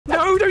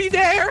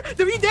dare?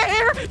 Do we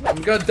dare?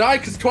 I'm gonna die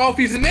because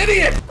𝗏𝗏𝗍's an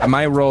idiot.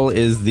 My role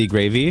is the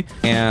gravy,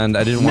 and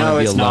I didn't want to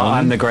be alone. No, it's not.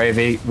 I'm the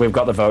gravy. We've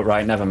got the vote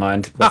right. Never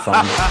mind. We're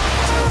fine.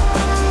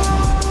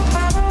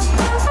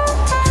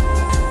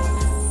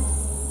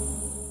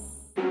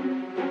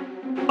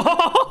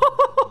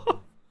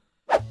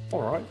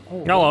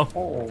 Hello.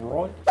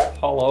 Alright.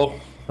 Hello.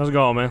 How's it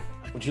going, man?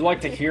 Would you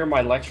like to hear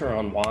my lecture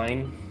on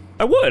wine?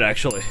 I would,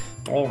 actually.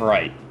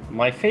 Alright.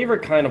 My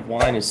favorite kind of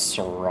wine is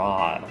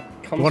Syrah.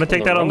 You want to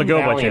take that on the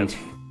go by chance?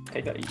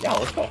 Take that. Yeah,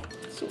 let's go.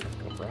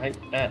 Right?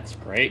 That's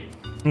great.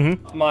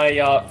 Mm-hmm.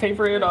 My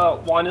favorite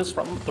wine is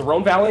from the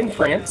Rhone Valley in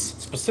France,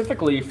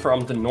 specifically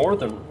from the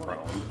northern Rhone.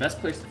 The best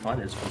place to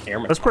find it is from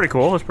値. That's pretty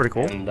cool. That's pretty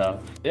cool. And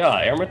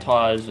yeah,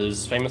 値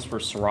is famous for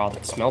Syrah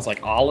that smells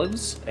like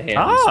olives and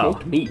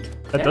smoked meat.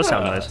 That does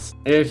sound nice.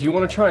 If you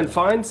want to try and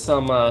find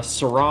some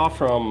Syrah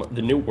from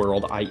the New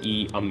World,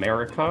 i.e.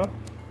 America,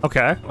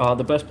 okay.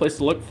 The best place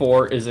to look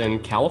for is in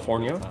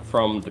California,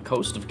 from the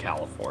coast of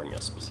California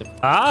specifically.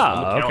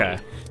 Okay.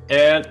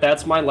 And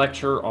that's my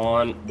lecture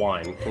on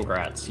wine.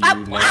 Congrats.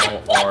 You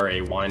now are a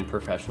wine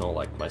professional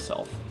like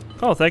myself.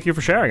 Oh, thank you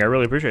for sharing. I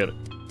really appreciate it.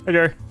 Hey,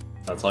 Jerry.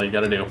 That's all you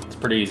gotta do. It's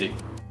pretty easy.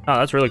 Oh,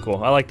 that's really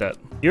cool. I like that.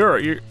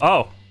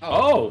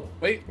 Oh,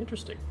 wait.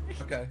 Interesting.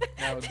 Okay.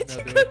 Now do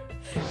it.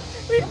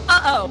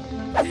 Uh-oh.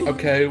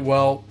 Okay,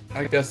 well,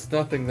 I guess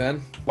nothing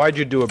then. Why'd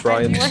you do it,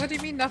 Brian? What do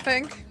you mean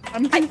nothing?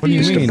 I'm What do you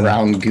confused. mean?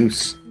 Brown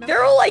goose.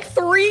 There are like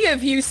 3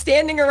 of you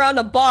standing around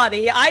a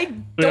body. I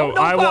don't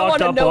know I if I walked want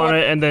to up know. on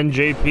it, and then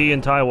JP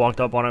and Ty walked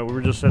up on it. We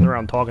were just sitting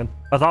around talking.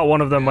 I thought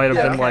one of them might have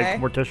been like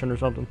Mortician or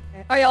something.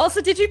 Oh yeah,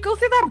 also, did you go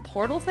through that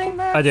portal thing,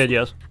 Max? I did,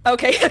 yes.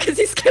 Okay, because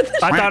he's scared the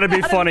I thought it'd be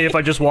shit out funny of if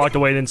I just walked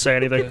away and didn't say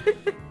anything.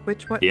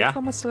 Which one? Yeah.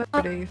 Become a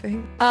celebrity, you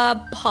think?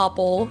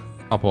 Popple,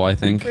 Couple, I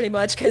think. pretty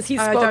much, because he's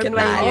I don't spoken know.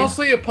 that.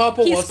 Honestly, a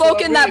Popple He's was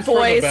spoken that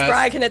celebrity voice, for the best.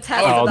 Brian can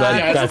attest Oh, to that- that.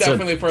 Yeah, it's That's a-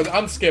 definitely for the.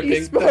 I'm skipping.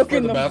 He's That's for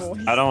spoken the the best.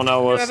 voice. I don't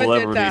know what Whoever did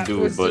celebrity that do,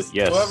 was but just-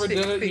 yes. Whoever did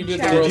it, you did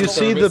the Did world Did you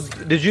see the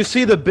service. Did you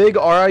see the big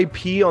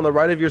RIP on the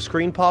right of your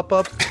screen pop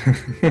up?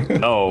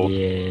 No.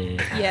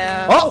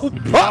 Yeah. Oh!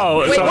 Oh,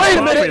 Wait, so wait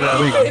a it's minute!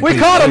 Poppy then. We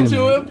caught him!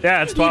 To him.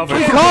 Yeah, it's 12.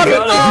 We caught him!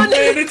 Oh, no.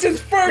 Man, it's his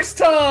first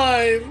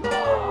time.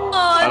 Oh,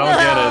 I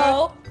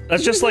don't no.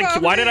 That's just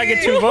like, why did I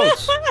get 2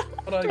 votes?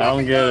 I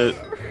don't get it.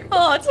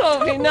 Oh,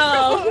 Toby,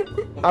 no.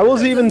 I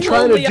wasn't even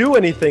trying to do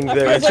anything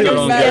there, It's like a too.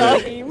 don't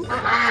get game.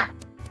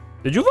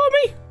 Did you vote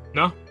me?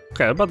 No.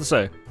 Okay, I'm about to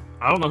say.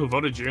 I don't know who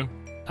voted you.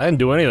 I didn't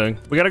do anything.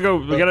 We gotta go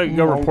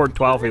report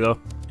𝗏𝗏𝗍𝗏 though.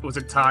 Was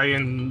it Ty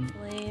and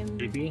Lame.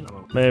 JP? I don't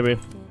know. Maybe.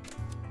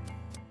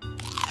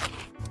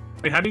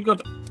 Wait, how do you go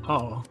to...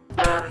 Oh.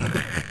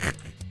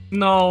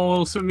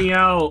 No, send me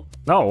out.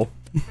 No.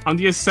 I'm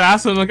the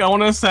assassin. Like, I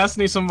want to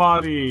assassinate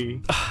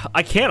somebody.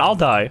 I can't, I'll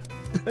die.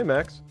 Hey,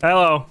 Max.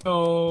 Hello.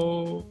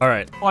 No.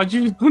 Alright. Why'd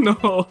you...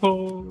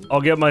 No.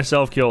 I'll get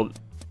myself killed.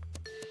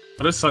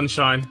 What is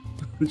Sunshine?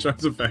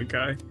 Sunshine's a bad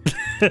guy.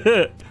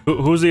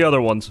 Who's the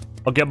other ones?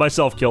 I'll get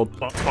myself killed.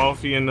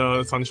 Coffee and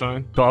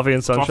Sunshine. Coffee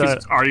and Sunshine?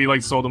 Coffee's already,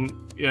 like, sold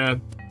them. Yeah.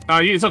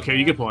 It's okay.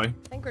 You can play.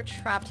 I think we're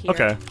trapped here.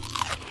 Okay.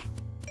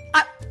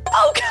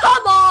 Oh,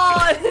 come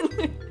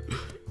on!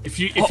 If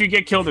you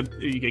get killed,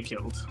 you get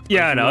killed.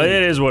 Yeah, I know. It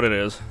is what it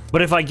is.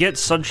 But if I get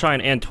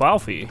Sunshine and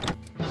𝗏𝗏𝗍𝗏...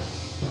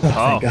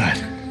 Oh,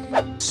 thank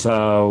God.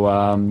 So,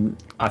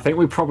 I think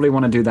we probably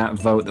want to do that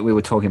vote that we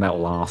were talking about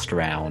last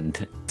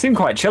round. Seemed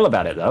quite chill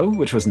about it, though,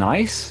 which was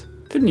nice.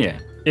 Didn't you?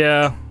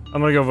 Yeah. I'm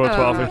gonna go vote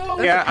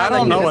𝗏𝗏𝗍𝗏. Yeah, I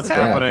don't know what's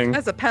happening.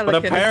 That's a But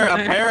pelican.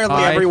 apparently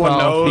Hi, everyone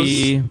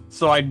𝗏𝗏𝗍𝗏. knows,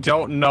 so I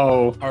don't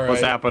know All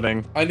what's right.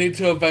 happening. I need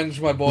to avenge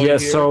my boy Yeah, here.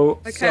 so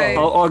Okay.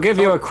 I'll give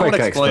you a quick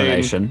explain.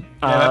 explanation.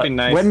 Yeah, that'd be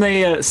nice. When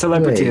the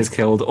celebrity Wait. is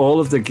killed, all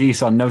of the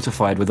geese are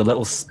notified with a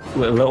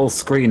little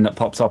screen that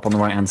pops up on the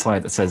right-hand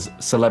side that says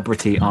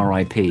 "Celebrity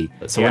RIP."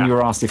 So when Yeah. you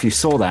were asked if you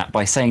saw that,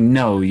 by saying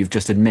no, you've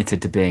just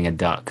admitted to being a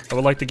duck. I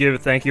would like to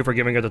thank you for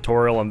giving a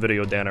tutorial on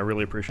video, Dan. I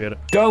really appreciate it.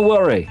 Don't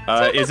worry.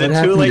 Is it What too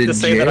happened late to to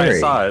say that I Jerry?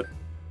 saw it?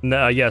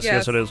 No, yes,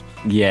 Yes. it is.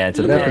 Yeah, it's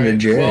a What happened to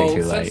Jerry? Well,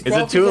 too since late. Is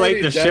it too 𝗏𝗏𝗍𝗏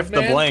late to is dead, shift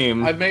the man,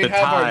 blame I may to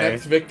have our Ty?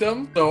 next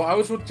victim. So I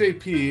was with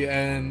JP,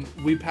 and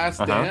we passed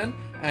Uh-huh. Dan,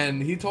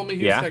 and he told me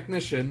he Yeah. was a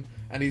technician,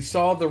 and he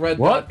saw the red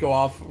What? dot go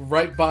off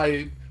right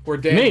by where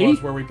Dan Me?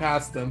 was, where we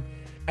passed him.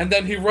 And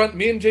then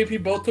me and JP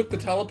both took the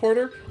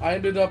teleporter. I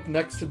ended up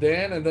next to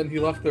Dan, and then he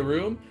left the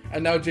room,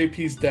 and now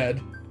JP's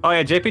dead. Oh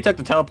yeah, JP took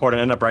the teleport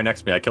and ended up right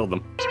next to me. I killed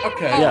him.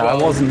 Okay. Yeah, well,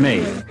 that wasn't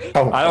me.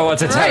 Oh, I don't know what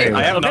to tell you.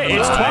 I have Okay, nothing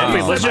it's to hide.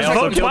 𝗏𝗏𝗍𝗏. Let's just I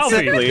also vote killed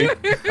𝗏𝗏𝗍𝗏.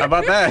 Sickly. How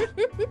about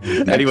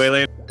that? Anyway,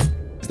 later.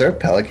 is there a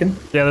pelican?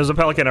 Yeah, there's a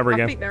pelican every I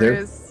game. think there There-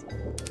 is.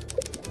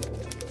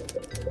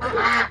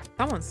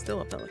 Someone's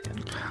still a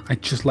pelican. I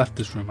just left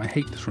this room. I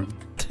hate this room.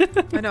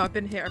 I know, I've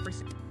been here every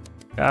single.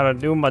 Gotta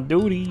do my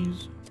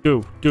duties.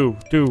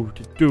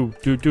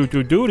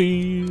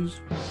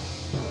 Duties.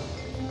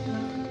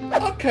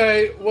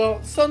 Okay,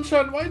 well,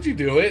 Sunshine, why'd you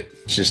do it?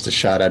 It's just a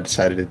shot I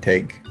decided to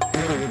take.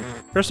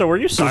 Krista, were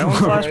you silent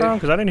last Alright. round?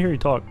 Because I didn't hear you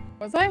talk.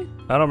 Was I? I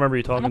don't remember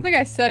you I don't talking. think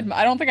I said.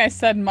 I don't think I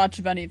said much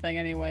of anything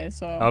anyway.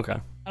 So. Okay.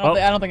 I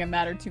don't think it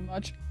mattered too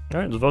much. All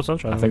right, let's vote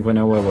Sunshine. I think we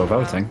know where we're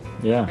voting.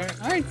 Yeah.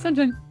 All right,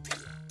 Sunshine.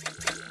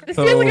 This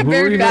So, feels like a who are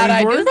very we bad voting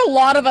idea. for? There's a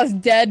lot of us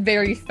dead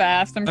very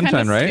fast. I'm kind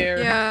Sunshine, of right? scared.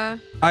 Yeah.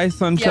 Hi,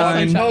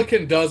 Sunshine.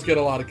 Pelican does get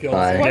a lot of kills.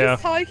 Hi. Why Yeah.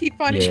 does Ty keep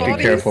finding Yeah. Be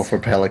bodies? careful for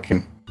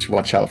Pelican.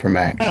 Watch out for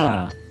Max.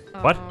 Ah.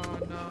 What? Oh,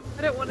 no.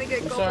 I don't want to get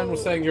Sunshine was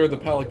gold. saying you're the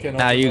Pelican.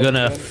 Now you're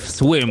gonna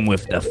swim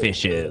with the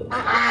fishes.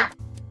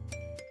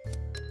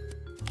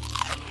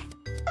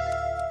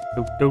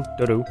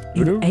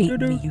 You ate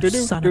me, you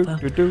son of a-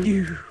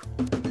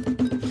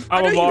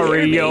 I'm a know you hear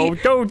Mario. me.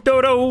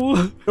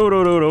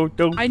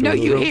 I know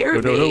you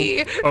hear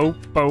me.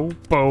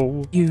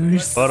 You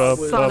son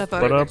of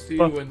a...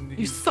 You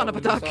You son of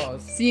a duck.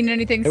 Seen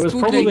anything It was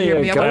spooky? probably hear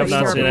a me, I have ghost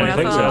not or seen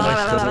anything, pixel,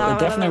 sadly. 'cause it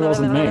definitely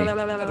wasn't me.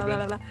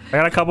 I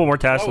got a couple more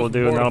tasks we'll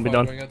do, and then I'll be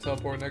done.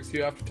 Next to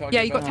you after talking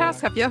Yeah, you got about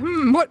tasks, have you?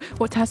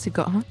 What tasks you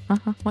got, huh?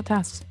 What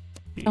tasks?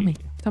 Tell me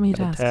your Got a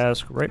tasks.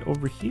 task right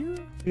over here.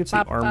 I think it's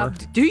the armor.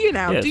 Do you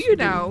now? Yes, Do we you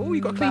do. now?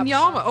 You got to clean the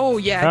armor. Oh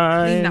yeah,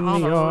 clean the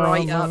Clean the armor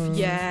right up. armor.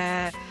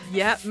 Yeah.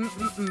 Yeah.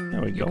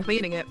 There we You're go.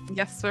 cleaning it.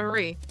 Yes,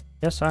 sirree.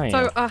 Yes, I am.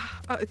 So,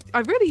 I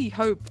really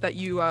hope that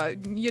you,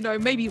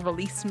 maybe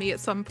release me at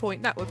some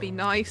point. That would be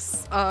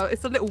nice.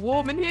 It's a little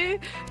warm in here.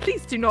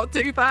 Please do not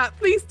do that.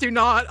 Please do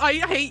not. I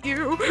hate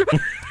you.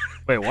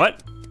 Wait,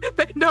 what?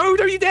 No,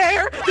 don't you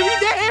dare! Don't you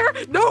dare!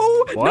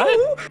 No! What?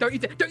 No! Don't you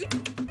dare! Don't you...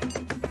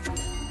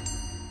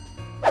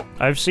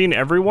 I've seen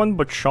everyone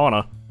but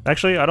Shauna.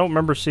 Actually, I don't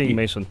remember seeing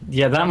Mason.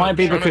 Yeah, that might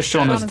be because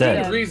Shauna's the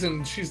dead.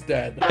 reason she's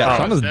dead. Yeah,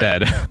 Shauna's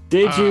dead.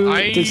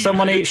 Did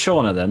someone eat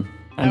Shauna then?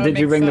 And That did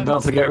you makes ring the sense.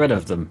 bell to get rid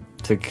of them?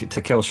 To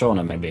kill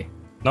Shauna maybe?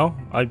 No,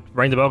 I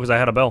rang the bell because I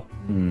had a bell.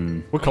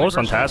 We're close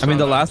on task. I mean,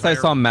 the last I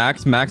saw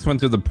Max went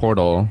through the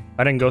portal.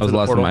 I didn't go That was through the the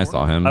last time portal. I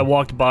saw him. I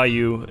walked by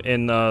you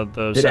in the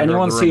Did center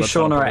anyone of the see room that's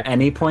not a Shauna at portal.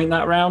 any point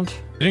that round?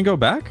 You didn't go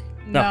back?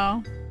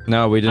 No.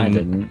 No, we didn't. I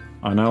didn't.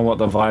 I know what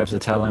the vibes are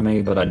telling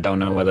me, but I don't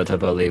know whether to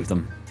believe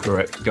them.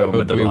 Correct. Go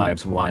with the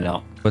vibes. Why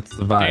not? What's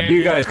the vibe?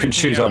 You guys can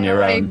choose on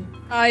your own.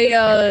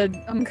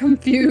 I'm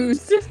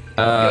confused.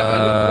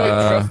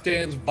 I trust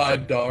Dan's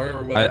vibe, Dar.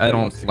 Or whatever I he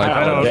don't wants to like do.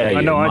 I don't. dare I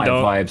you, know I my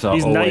don't. vibes are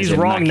He's always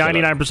wrong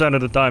immaculate. 99% of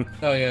the time.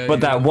 Oh yeah.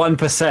 But that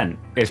 1%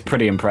 is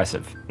pretty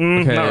impressive.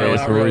 Okay, not really.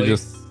 so Not we're really.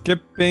 just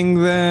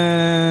skipping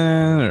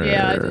then? Or,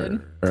 Yeah, I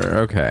did.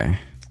 Okay.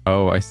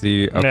 Oh, I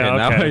see. Okay, Yeah,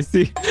 now okay. I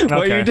see what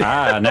Okay. you did.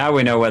 Now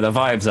we know where the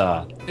vibes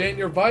are. Dan,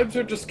 your vibes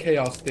are just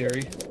chaos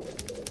theory.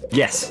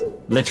 Yes,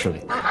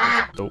 literally. You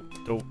got a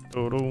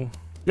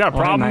Why,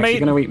 problem, Max, mate? you're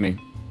gonna eat me.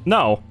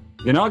 No.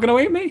 You're not gonna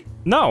eat me?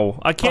 No,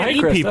 I can't hey,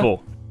 eat Krista.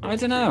 people. I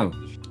don't know.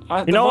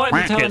 You know what?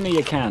 You're telling Fuck it. me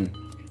you can.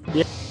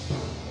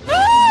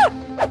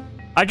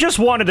 I just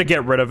wanted to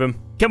get rid of him.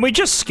 Can we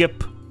just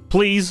skip,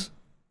 please?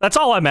 That's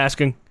all I'm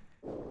asking.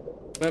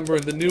 Remember,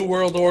 in the New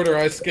World Order,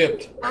 I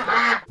skipped.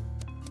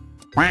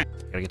 Gotta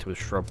get to his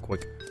shrub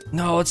quick.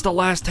 No, it's the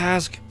last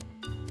task.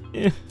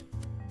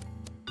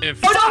 If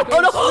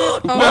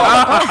Oh no!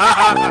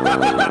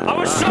 I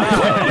was so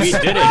close. We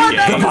did it.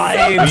 The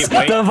vibes!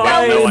 The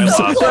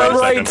vibes! They're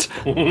right!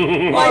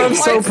 I'm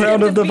so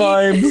proud of the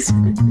vibes!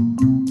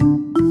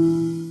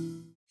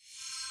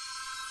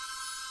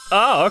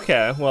 Oh,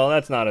 okay. Well,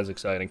 that's not as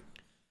exciting.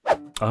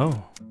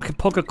 Oh, I can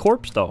poke a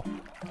corpse though.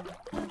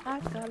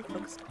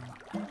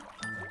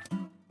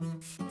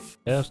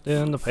 Just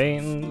in the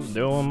paintings,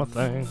 doing my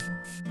thing.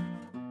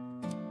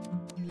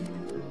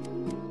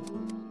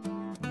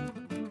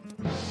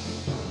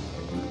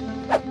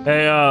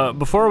 Hey,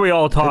 before we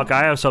all talk,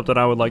 I have something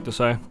I would like to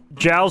say.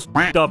 Jowls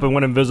f***ed up and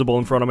went invisible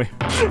in front of me.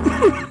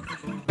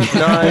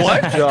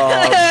 Nice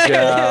job,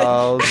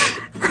 Giles.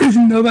 I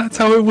didn't know that's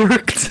how it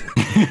worked.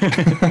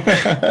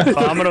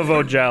 I'm gonna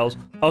vote Jowls.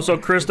 Also,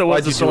 Krista was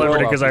Why'd the you do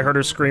celebrity all because of I heard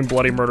her scream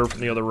bloody murder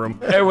from the other room.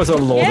 It was a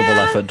laudable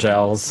effort,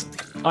 Giles.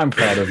 I'm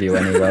proud of you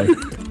anyway.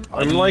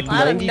 I'm like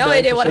I have no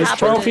idea what 99% Is happened.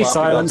 Trophy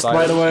silenced,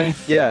 by the way?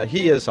 Yeah,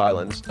 he is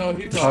silenced. No,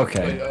 he talked.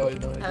 Okay. Wait, oh, no, he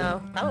didn't.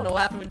 Oh, I don't know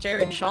what happened with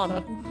Jerry and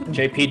Shauna.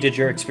 JP, did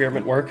your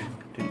experiment work?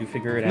 Did you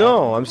figure it out?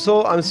 No, I'm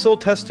still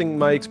testing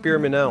my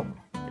experiment out.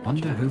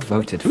 Wonder who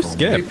voted for me.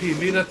 Skip. JP,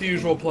 meet at the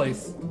usual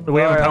place.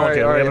 We have a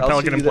pelican. all We right, have a I'll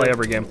pelican see in you play then.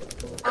 every game.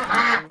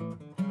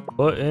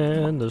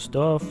 Putting the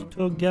stuff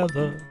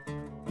together.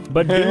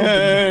 But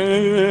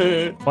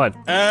what?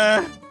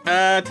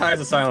 Ty's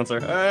a silencer.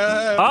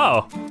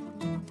 Oh.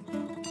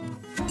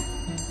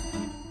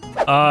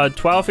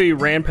 𝗏𝗏𝗄𝗏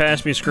ran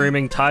past me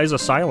screaming, "Ty's a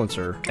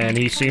silencer," and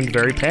he seemed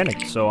very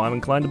panicked, so I'm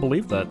inclined to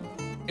believe that.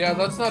 Yeah,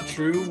 that's not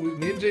true.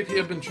 Me and JP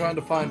have been trying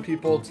to find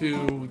people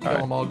to kill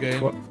them all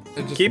game.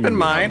 It just- Keep in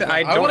mind,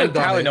 I don't would've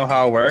done entirely it. know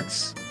how it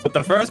works. But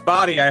the first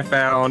body I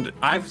found it.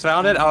 I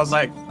was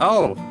like,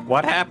 oh,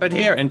 what happened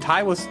here? And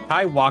Ty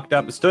walked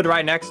up, stood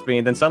right next to me,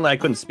 and then suddenly I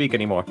couldn't speak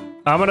anymore.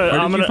 I'm gonna, He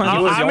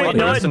was the only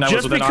person that was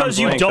just within because arm's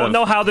you length don't of-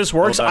 know how this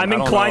works, Hold on, I'm I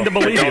don't inclined to know.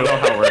 believe I you.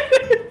 don't know how it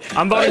works.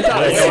 I'm voting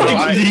Ty.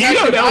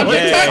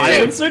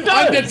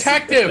 I'm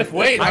detective.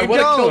 Wait, I would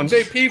have killed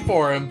JP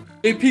for him.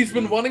 JP's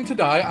been wanting to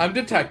die. I'm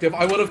detective.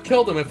 I would have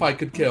killed him if I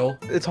could kill.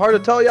 It's hard to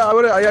tell. Yeah,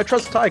 I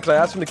trust Ty because I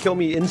asked him to kill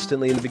me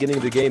instantly in the beginning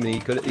of the game, and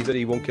he said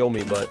he won't kill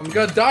me. But I'm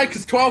gonna die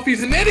because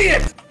𝗏𝗏𝗄𝐻's an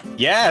idiot.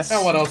 Yes.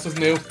 Now what else is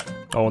new?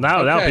 Oh,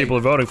 now people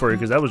are voting for you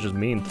because that was just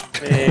mean.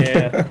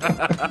 Yeah.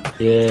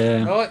 Yeah.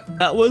 You know what?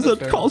 That was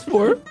uncalled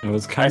for. It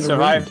was I kind of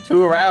survived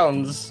 2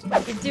 rounds.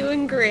 You're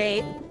doing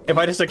great. If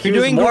I just accuse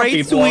doing more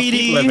great, people, I'll keep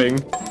sweetie. living.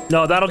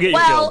 No, that'll get you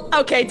Well,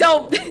 okay,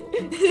 don't.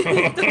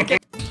 killed.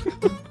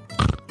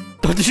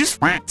 Did you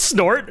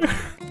snort?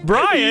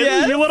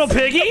 Brian, you little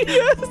piggy?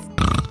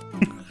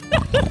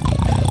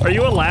 Are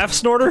you a laugh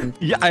snorter?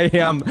 Yeah, I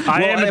am.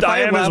 I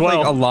am as well.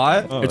 Like, a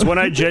lot. It's when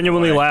I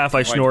genuinely laugh,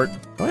 I snort.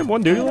 I have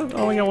one duty left? I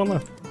only got one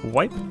left.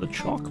 Wipe the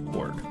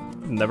chalkboard.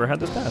 Never had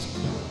this task.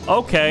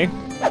 Okay.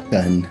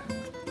 Done.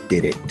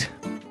 Did it.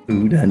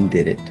 Who done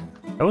did it?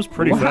 That was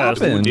pretty What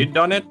fast. happened? You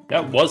done it?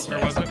 That was her,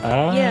 wasn't it?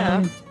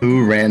 Yeah.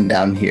 Who ran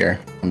down here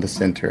on the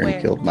center Where?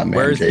 and killed my man?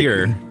 Where's JP?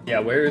 here? Yeah,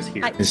 where is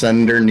here? It's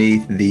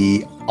underneath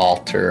the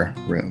altar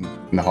room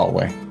in the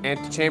hallway.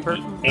 Antechamber?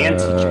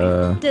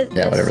 Antechamber.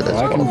 Yeah, whatever that's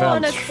I can called.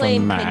 want to vouch for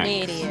claim Max.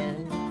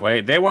 Canadian.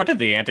 Wait, they weren't in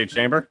the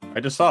antechamber.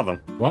 I just saw them.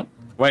 What?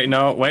 Wait,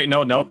 no,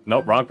 nope,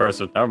 wrong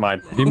person. Never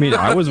mind. You mean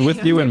I was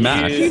with you and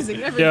Max?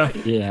 Yeah.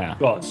 Yeah.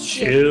 God,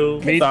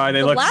 chill. Sorry,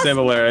 they look last-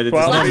 similar. It's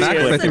Well, just Max, I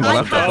person think I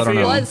left us. I don't passed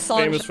know. was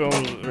Famous Sancho.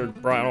 films, or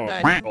Brian, I don't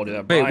know. Right. I told you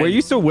that. Wait, Brian. were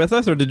you still with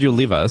us or did you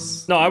leave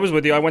us? No, I was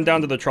with you. I went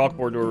down to the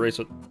chalkboard to erase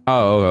it.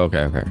 Oh,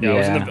 okay. Yeah,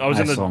 Yeah, I was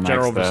in I saw the Max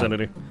general there.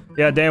 vicinity.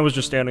 Yeah, Dan was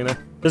just standing there.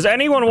 Does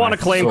anyone want to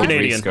I claim saw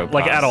Canadian? Risco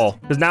Like, at pass. all?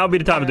 Because now would be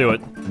the time to do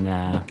it.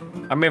 Nah.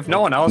 I mean, if no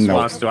one else No.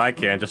 wants to, I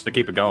can, just to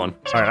keep it going.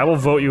 Alright, I will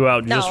vote you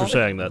out just No. for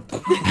saying that.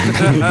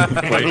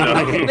 Wait,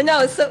 no. But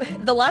no, so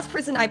the last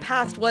person I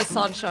passed was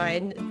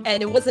Sunshine,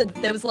 and it was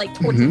like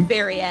towards the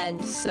very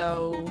end.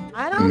 So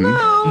I don't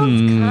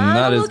know.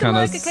 that is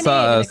kinda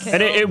sus.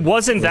 And it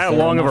wasn't that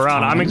long of a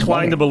round. I'm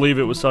inclined to believe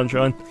it was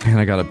Sunshine. Man,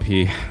 I gotta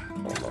pee.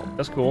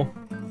 That's cool,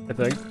 I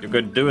think. You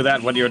could do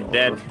that when you're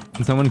dead.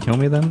 Can someone kill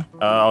me then?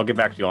 I'll get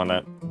back to you on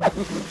that.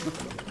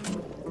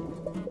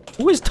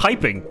 Who is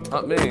typing?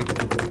 Not me.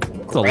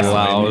 It's a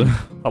loud.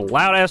 A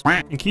loud ass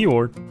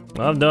keyboard.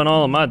 I've done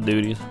all of my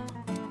duties.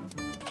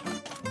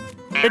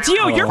 It's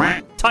you!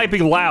 You're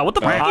typing loud. What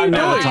the fuck are you I'm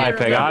not doing?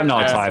 typing. I'm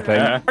not typing.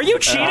 Are you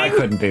That cheating?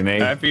 couldn't be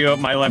me. I feel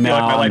my life,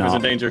 is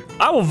in danger.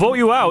 I will vote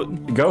you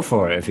out. Go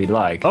for it if you'd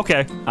like.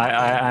 Okay.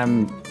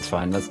 I'm. It's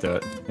fine. Let's do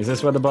it. Is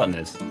this where the button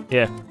is?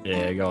 Yeah.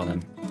 Yeah. Go on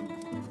then.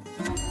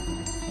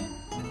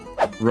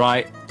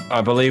 Right.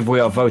 I believe we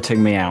are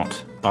voting me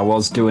out. I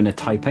was doing a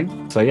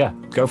typing, so yeah,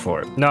 go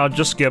for it. No,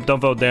 just skip. Don't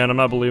vote Dan. I'm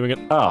not believing it.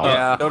 Oh,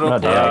 Yeah. oh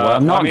dear. Well,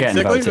 I'm not I mean, getting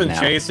Sickly's voted been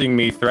now. chasing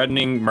me,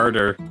 threatening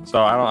murder.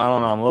 So I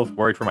don't know. I'm a little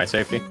worried for my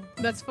safety.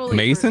 That's fully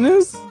Mason true.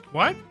 is?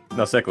 What?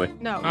 No, Sickly.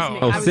 No, it was Oh. me.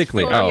 Oh, I was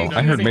sickly. fully Oh, I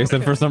heard accusing Mason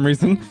him. for some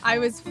reason. I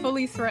was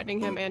fully threatening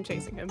him and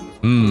chasing him.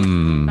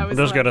 Hmm. That was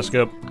Just like, gotta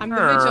skip. I'm the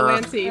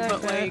vigilante,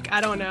 but like, I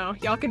don't know.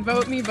 Y'all can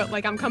vote me, but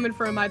like, I'm coming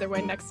for him either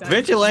way next time.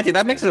 Vigilante,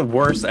 that makes it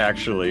worse,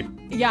 actually.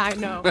 Yeah, I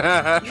know.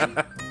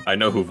 I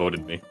know who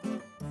voted me.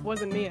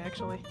 Wasn't me,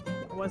 actually.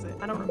 Or was it?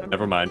 I don't remember.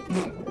 Never mind.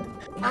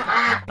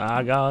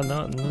 I got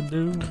nothing to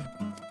do.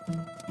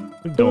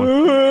 What you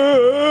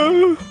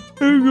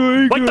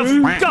doing? What the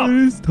fuck up?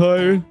 I'm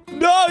tired.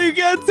 No, you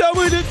can't tell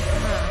me to.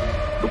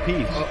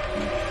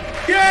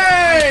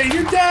 Yay!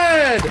 You're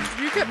dead!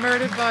 You get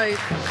murdered by...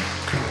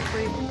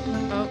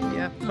 Oh,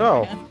 yeah.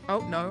 No. Oh,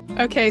 no.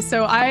 Okay,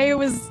 so I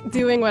was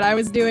doing what I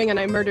was doing, and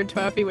I murdered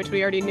𝗏𝗏𝗄𝐻, which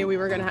we already knew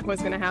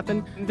was gonna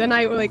happen. Then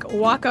I, like,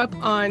 walk up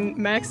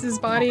on Max's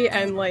body,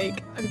 and,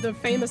 like, the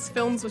famous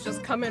films was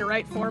just coming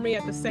right for me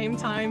at the same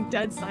time,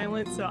 dead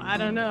silent, so I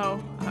don't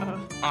know.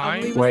 I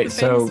believe it's Wait, the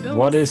so Famous Films.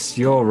 what is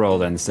your role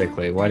then,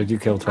 Sickly? Why did you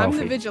kill I'm the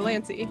𝗏𝗏𝗄𝐻?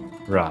 vigilante.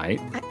 Right.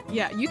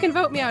 Yeah, you can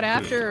vote me out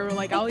after, or,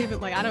 like, I'll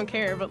even, like, I don't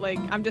care, but, like,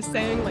 I'm just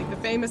saying, like, the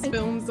famous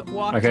films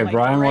walked, Okay, like,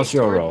 Brian, right what's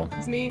your role?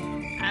 towards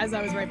me as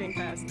I was right being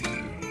passed.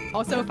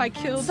 Also, if I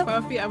killed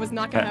𝗏𝗏𝗄𝐻, I was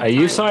not gonna have Are you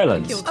time to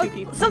silent? kill two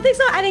people. Something's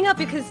not adding up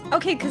because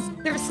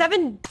there were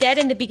 7 dead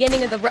in the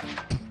beginning of the.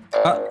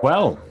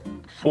 Well,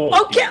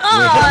 Okay. we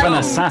have an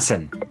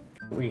assassin.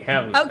 We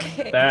have.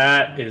 Okay.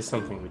 That is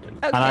something we didn't.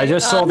 Okay, And I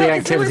just saw the no, 'cause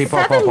activity there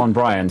were pop up 7 on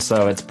Brian,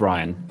 so it's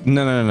Brian.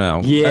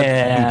 No.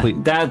 Yeah,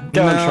 don't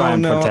try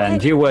and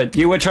pretend.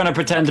 You were trying to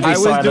pretend to be I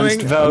was silenced,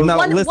 doing. though. No,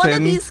 one of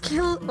listen. these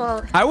killed.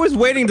 I was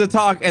waiting to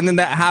talk, and then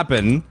that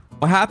happened.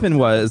 What happened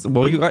was,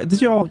 well,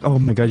 did you all? Oh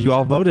my God, you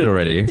all voted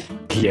already.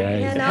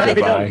 Yeah, no, I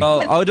bye.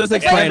 Well, I'll just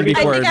explain I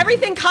before. think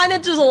everything kind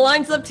of just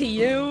lines up to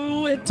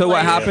you. So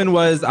what happened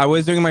was I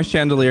was doing my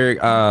chandelier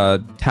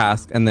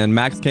task, and then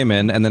Max came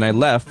in, and then I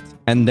left,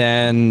 and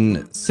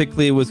then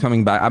Sickly was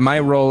coming back. My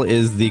role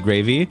is the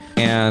gravy,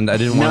 and I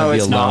didn't want to No, be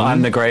it's alone. not.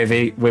 I'm the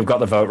gravy. We've got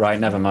the vote right.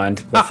 Never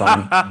mind. We're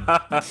fine.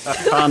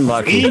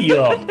 Unlucky. See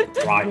ya,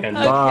 Brian.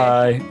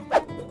 Bye.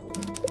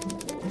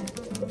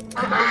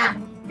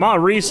 Come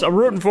on, Reese. I'm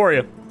rooting for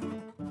you.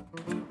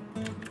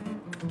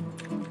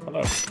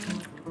 Hello.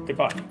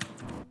 Goodbye.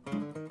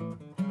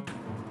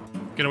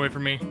 Get away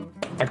from me.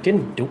 I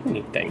didn't do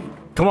anything.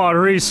 Come on,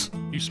 Reese.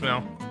 You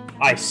smell.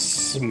 I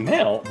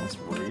smell. That's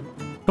rude.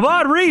 Come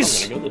on,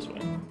 Reese. I'm gonna go this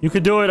way. You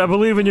can do it. I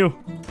believe in you.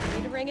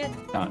 Need to ring it?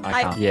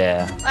 I can't.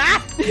 Yeah.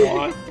 Ah!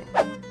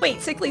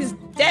 Wait, Sickly's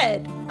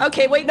dead.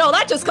 Okay, wait, no,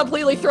 that just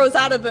completely throws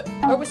out of it.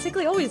 Or was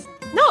Sickly always...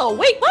 No,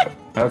 wait, what?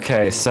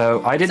 Okay,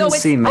 so I didn't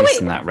see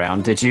Mason that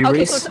round. Did you, Okay,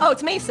 Reese? so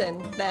it's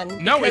Mason,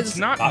 then. No, it's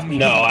not.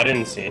 No, I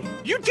didn't see.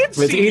 You did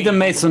With see either me.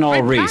 Mason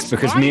or Reese,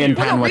 because me and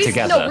Pan were Reese,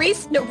 together.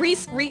 Reese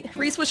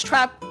was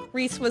trapped.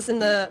 Reese was in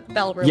the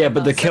bell room. Yeah, with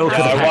but the us. kill could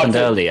have happened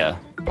earlier.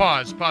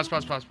 Pause.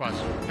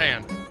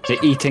 Pan. The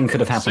eating could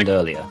have happened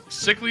earlier.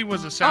 Sickly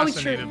was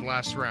assassinated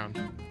last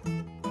round.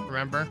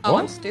 Remember? Oh,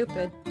 I'm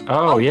stupid.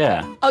 Oh,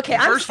 yeah. Okay,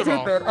 I'm First of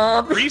all,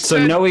 stupid. Reese So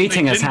said no they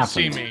eating has didn't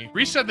happened. See me.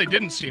 Reese said they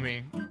didn't see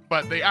me,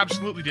 but they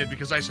absolutely did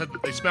because I said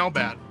that they smell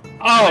bad.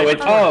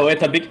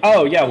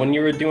 Oh, yeah, when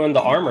you were doing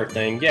the armor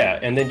thing, yeah,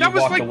 and then you That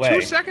was walked like away.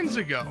 2 seconds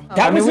ago.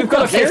 That was we've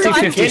got a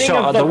 50-50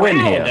 shot at the win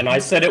here. And I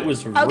said it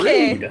was rude.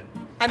 Okay.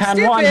 I'm Pan,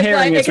 stupid, what I'm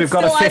hearing but is it we've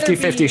can got a still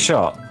either 50-50 be-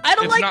 shot. I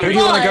don't like Who do you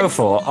want to go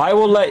blood. for? I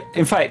will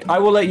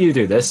let you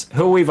do this.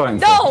 Who are we voting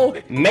for? No!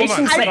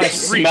 Mason said I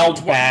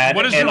smelled bad,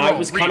 what is your and I role?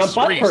 was kind of Reese,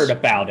 butthurt Reese.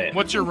 about it.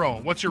 What's your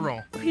role?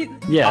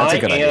 Yeah, that's a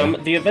good I idea.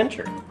 am the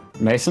Avenger.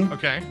 Mason?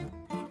 Okay.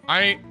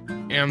 I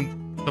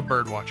am the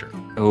bird watcher.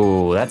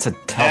 Oh, that's a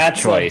tough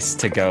choice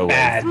to go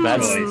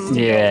with.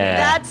 Yeah.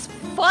 That's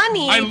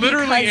funny. I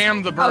literally because-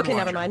 am the bird Okay,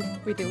 watcher. never mind.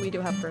 We do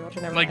have bird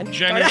watcher. Never Like mind.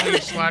 genuinely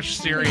 /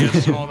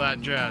 serious, all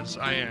that jazz.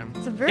 I am.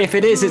 If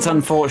it is, it's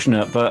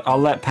unfortunate, but I'll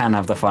let Pan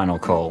have the final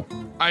call.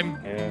 I'm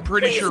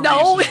pretty sure.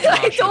 No, Reese is I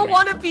watching don't me.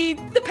 want to be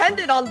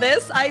dependent on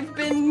this. I've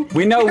been.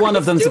 We know one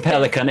of them's a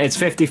pelican. It's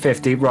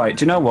 50-50. Right,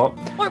 do you know what?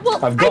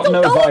 Well, I've I got don't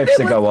no know if vibes it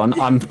to go on.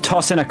 I'm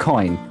tossing a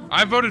coin.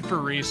 I voted for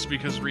Reese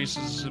because Reese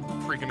is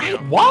freaking me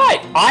out.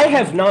 What? I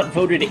have not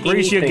voted anything.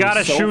 Reese, you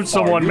gotta so shoot far.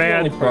 someone, You're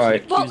man. The only person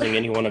accusing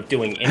anyone of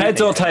doing anything. Heads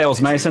or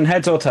tails, Mason?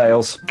 Heads or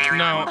tails?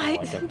 No.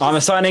 I'm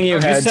assigning you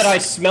You heads. said I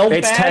smelled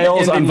It's bad.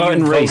 tails. and I'm then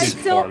voting you Reese.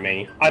 voted for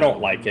me. I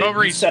don't like it. Vote You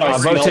Reese. said I I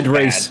smelled voted bad.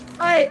 Reese. You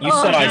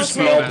said I You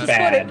smelled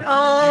bad.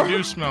 You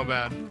do smell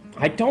bad.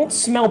 I don't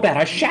smell bad.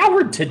 I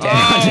showered today.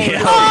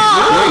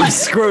 We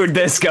screwed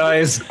this,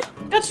 guys.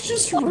 That's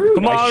just rude.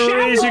 Come on, I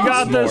showered Reese, you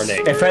got this this.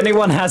 morning. If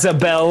anyone has a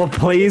bell,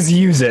 please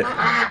use it.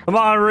 Come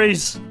on,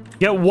 Reese.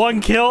 Get 1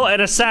 kill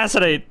and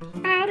assassinate. Please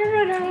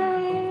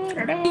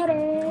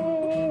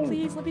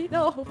let me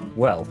know.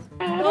 Well,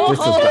 Oh, this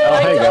is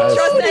I hey don't guys.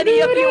 trust any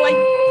of you.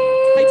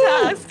 I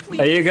task. Please.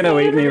 Are you gonna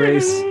eat me,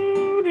 Reese?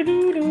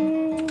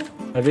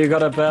 Have you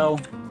got a bell?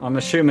 I'm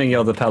assuming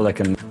you're the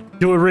pelican.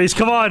 Do it, Reese.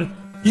 Come on.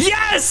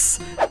 Yes!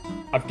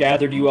 I've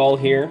gathered you all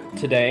here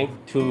today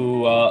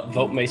to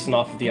vote Mason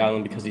off of the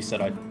island because he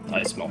said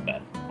I smelled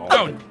bad.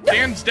 Oh,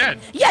 Dan's dead.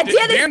 Yeah,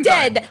 Dan is Dan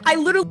dead. died. I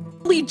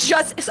literally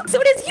just. So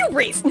it is you,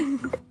 Reese.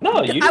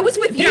 No, you. I was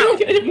with you.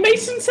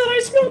 Mason said I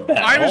smelled bad.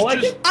 I was All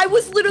just- I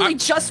was literally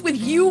just with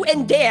you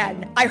and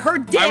Dan. I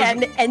heard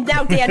Dan, and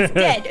now Dan's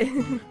dead.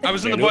 I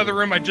was in the boiler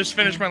room. I just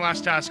finished my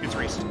last task. It's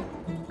Reese.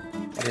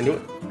 I didn't do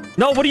it.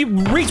 No, what are you,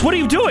 Reese? What are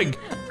you doing?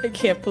 I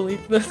can't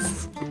believe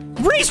this.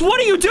 Reese, what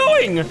are you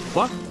doing?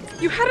 What?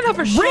 You had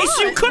another shot. Reese,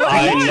 you could have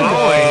I won.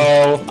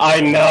 know. I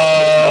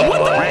know.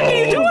 What the heck are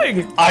you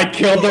doing? I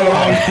killed the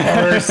wrong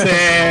person.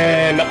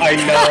 I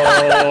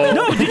know.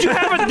 No, did you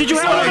have another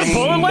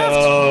bullet left?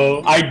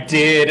 No, I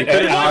did.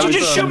 Then why'd you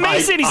just shoot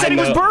Mason? He said he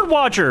was bird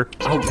watcher.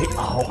 Oh, wait,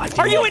 I did.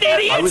 Are you an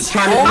idiot? I was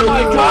trying to kill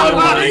Dan.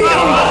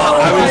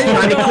 I was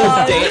trying to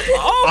kill Dan.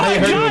 Oh my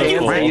god,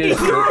 you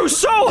threw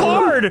so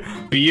hard!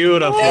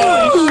 Beautiful.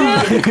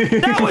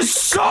 That was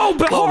so hard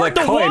Well, the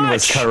to coin watch.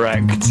 was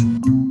correct.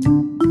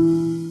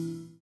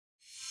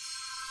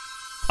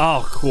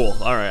 Oh, cool.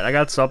 All right, I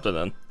got something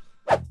then.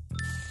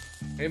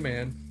 Hey,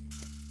 man.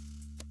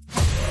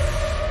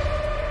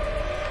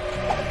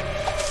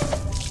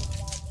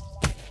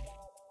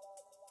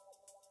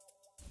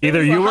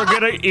 Either you were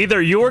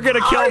gonna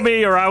kill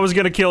me, or I was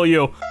gonna kill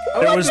you.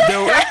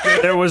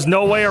 There was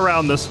no way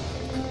around this.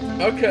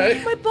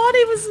 Okay. My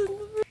body was.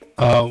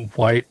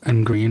 White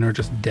and green are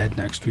just dead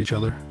next to each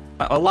other.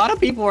 A lot of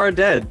people are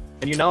dead,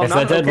 and you know. If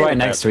they're dead right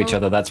next to each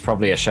other, that's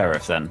probably a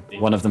sheriff then.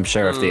 One of them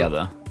sheriff the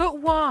other. But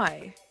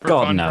why?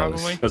 God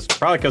knows.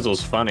 Probably because it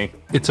was funny.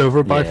 It's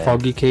over by Yeah.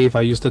 Foggy Cave.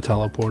 I used the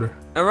teleporter.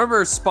 I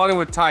remember spawning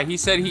with Ty. He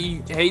said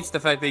he hates the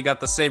fact that he got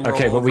the same role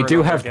Okay, but we over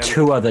do and over have again.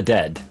 2 other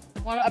dead.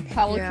 Want a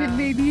pelican,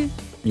 maybe?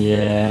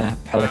 Yeah,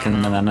 pelican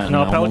and then a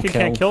No, normal pelican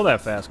can't kill that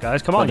fast,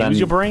 guys. Come on, But use then-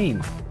 your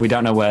brain. We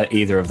don't know where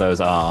either of those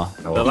are.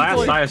 The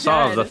last I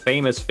saw of the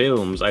famous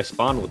films, I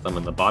spawned with them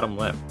in the bottom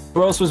left.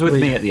 Who else was with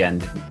me at the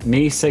end?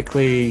 Me,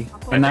 Sickly,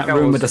 in that think I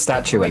room was- with the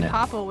statue in Wait, it.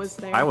 Papa was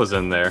there. I was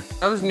in there.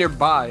 I was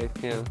nearby.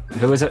 Yeah.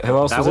 Who was it? Who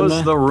else That was in was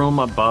there? the room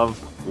above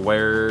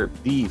where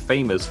the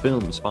famous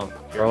film spawned.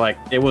 Or like,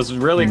 it was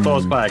really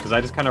close by because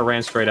I just kind of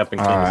ran straight up and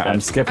killed Alright, the I'm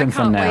statue. skipping I for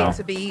can't now. wait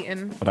to be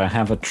eaten. But I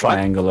have a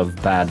triangle of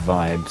bad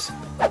vibes.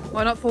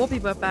 Why not 4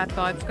 people have bad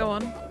vibes? Go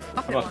on.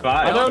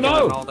 I don't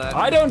know.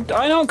 I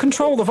don't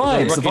control the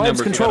vibes. The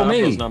vibes control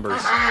me.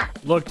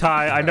 Look,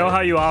 Ty, I know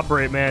how you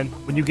operate, man.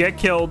 When you get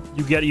killed,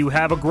 you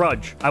have a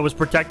grudge. I was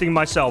protecting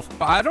myself.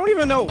 I don't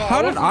even know.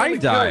 How did I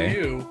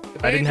die?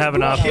 I didn't have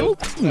an option.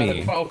 Killed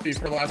me.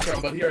 For last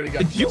round, but he already got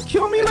Did you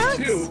kill me, Max?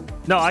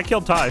 No, I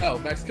killed Ty. Oh,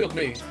 Max killed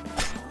me.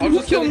 You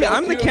killed me.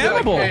 I'm the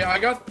cannibal. Like, hey, I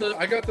got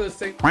the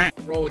same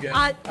roll again.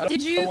 I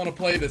don't want to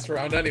play this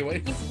round anyway.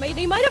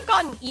 They might have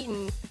gotten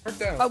eaten.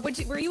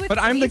 Were you with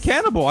But I'm the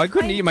cannibal. I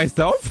couldn't eat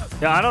myself.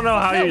 Yeah, I don't know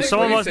how you.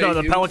 Someone must know.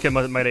 The pelican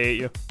might have ate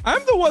you.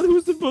 I'm the one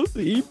who's supposed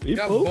to eat people. You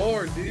got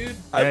bored, dude.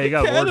 Yeah, you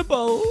got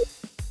cannibal. bored.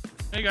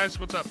 Hey guys,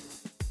 what's up?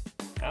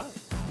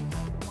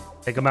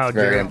 Take him out,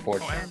 Very Jerry.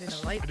 important.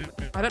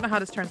 I don't know how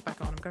this turns back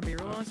on. I'm gonna be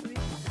real honest with you.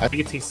 I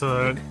think it takes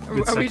a good Are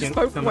we just second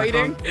both to come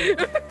waiting?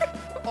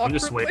 back on. I'm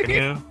just waiting,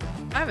 yeah.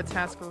 I have a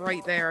task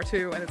right there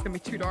too, and it's gonna be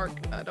too dark.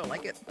 I don't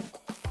like it.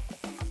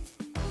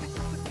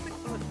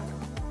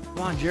 Come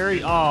on,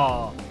 Jerry.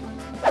 Oh.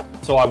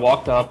 So I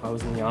walked up, I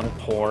was in the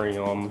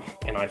auditorium,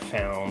 and I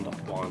found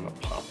one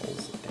of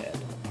Popple's dead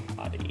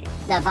body.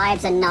 The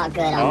vibes are not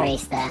good on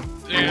Reese there.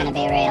 I'm gonna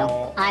be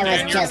real. I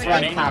was just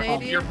with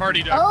Popple. Your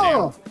party duck.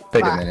 Oh!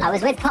 Wait a Well, minute. I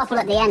was with Popple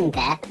at the end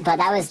there, but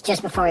that was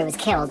just before he was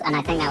killed, and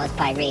I think that was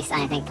by Reese,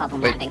 and I think Popple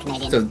might have been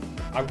Canadian. So,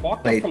 I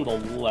walked up from the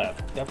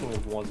left, definitely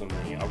wasn't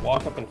me. I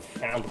walked up and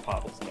found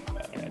Popple's dead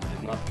body. I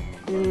did not.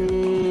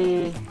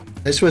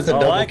 this was a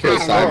double kill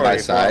side by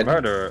side.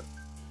 Murder.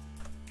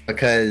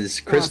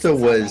 Because Krista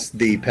was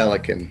the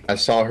pelican. I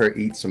saw her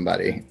eat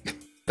somebody.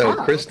 So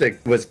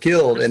Krista was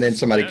killed, and then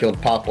somebody killed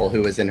Popple,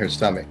 who was in her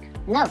stomach.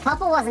 No,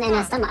 Popple wasn't in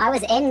her stomach. I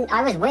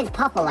was with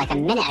Popple like a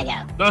minute ago.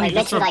 No, like he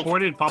just literally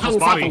reported like Popple's 10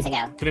 body. seconds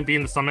ago. Couldn't be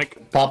in the stomach.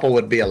 Popple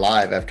would be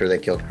alive after they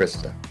killed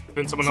Krista.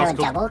 Then someone So else a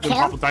double killed. Then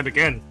kill? Popple died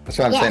again. That's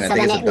what I'm Yeah, saying. so I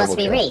think then it's a it must double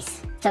be kill.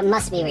 Reese. So it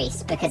must be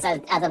Reese, because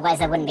otherwise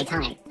there wouldn't be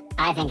time.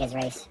 I think it's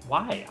Reese.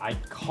 Why? I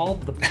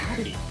called the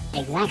body.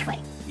 Exactly.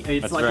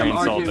 It's That's like very I'm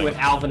arguing insulting. with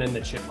Alvin and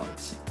the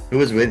Chipmunks. Who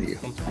was with you?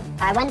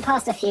 I went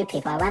past a few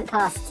people. I went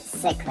past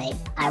𝗟𝗟𝗄.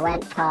 I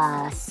went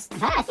past... In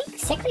fact, I think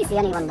𝗟𝗟𝗄's the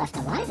only one left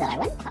alive that I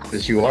went past.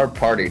 Because you are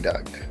party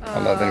duck. I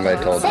don't know if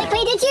anybody told you.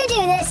 𝗟𝗟𝗄, did you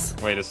do this?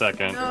 Wait a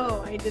second.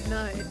 No, I did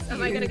not.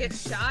 Am I gonna get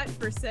shot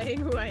for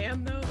saying who I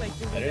am though? Like,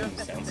 do we That know didn't if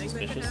that's a sound thing that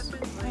could suspicious.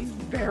 happen? Like,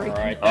 Very.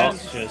 Alright,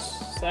 that's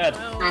just sad.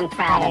 I'm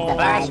proud of the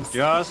Let's vibes.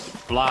 just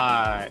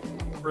fly.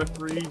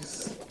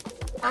 Referees.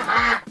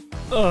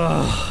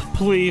 Ugh,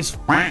 please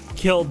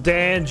kill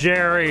Dan,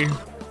 Jerry.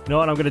 You know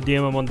what? I'm gonna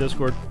DM him on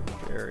Discord.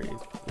 Jerry,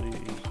 please,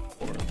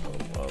 for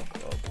the love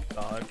of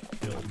God,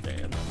 kill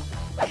Dan.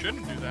 I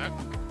shouldn't do that.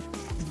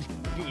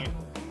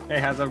 Hey,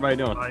 how's everybody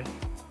doing? Bye.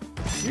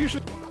 You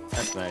should.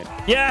 That's nice.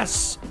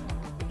 Yes!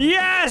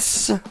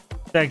 Yes!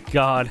 Thank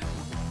God.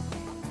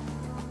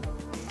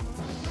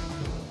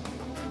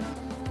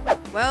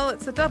 Well,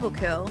 it's a double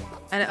kill,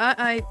 and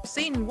I've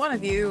seen one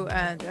of you,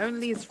 and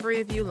only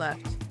 3 of you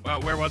left.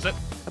 Where was it?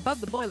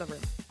 Above the boiler room.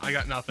 I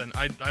got nothing.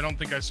 I don't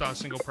think I saw a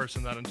single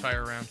person that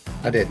entire round.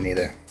 I didn't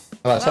either.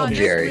 Oh, I saw Well,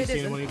 Jerry yes, we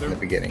did. in the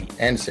beginning.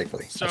 And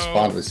Sickly. So- I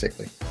spawned with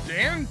Sickly.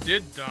 Dan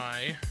did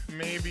die.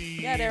 Maybe.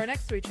 Yeah, they were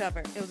next to each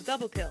other. It was a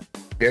double kill.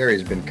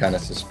 Jerry's been kind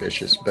of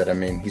suspicious, but I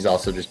mean, he's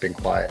also just been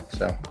quiet,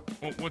 so.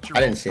 What's your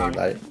I didn't see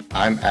anybody.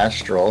 I'm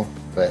Astral,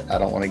 but I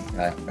don't want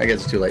to. I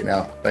guess it's too late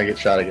now. If I get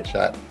shot, I get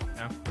shot.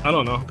 Yeah. I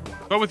don't know.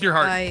 Go with your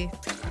heart.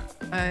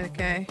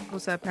 Okay.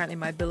 Also, apparently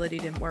my ability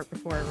didn't work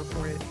before I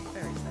reported.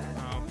 Very sad.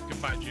 Oh,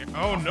 goodbye, Jim.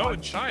 Oh no,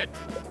 it's Shia.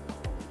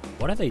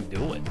 What are they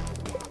doing?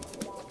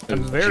 It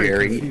was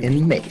Jerry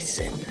and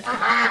Mason.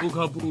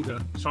 Booga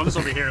booga. Shauna's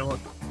over here. Look.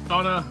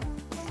 Shauna.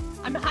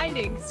 I'm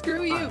hiding.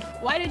 Screw you.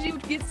 Why did you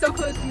get so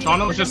close to me?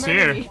 Shauna You was were just gonna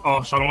murder here. me. Oh,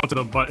 Shauna went to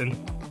the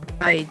button.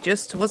 I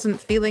just wasn't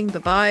feeling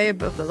the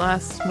vibe of the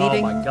last Oh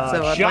meeting, my God.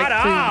 so I'd Shut like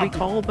up! to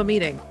recall the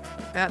meeting.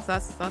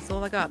 That's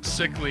all I got.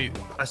 Sickly.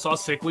 I saw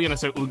Sickly and I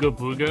said Ooga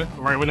Booga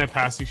right when I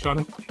passed you,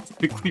 Shauna.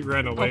 Sickly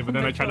ran away, but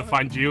then I tried to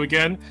find you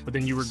again, but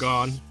then you were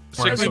gone.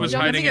 Sickly was The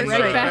hiding thing in is,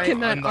 the, right, back in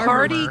that in the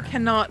Party armor.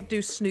 cannot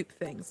do snoop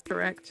things,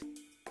 correct?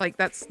 Like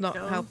that's not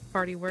No. how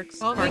party works.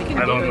 All they Party can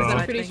I do don't is, know.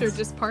 I'm pretty sure,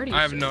 just party.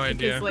 I have shit, no because,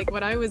 idea. Like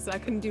when I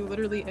couldn't do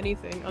literally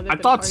anything other I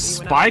than thought party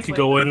when Spy I was, could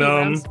go like, in, 3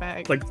 rounds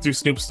back. like do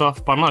Snoop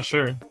stuff, but I'm not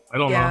sure. I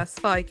don't Yeah, know.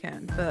 Spy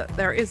can, but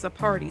there is a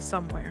party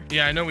somewhere.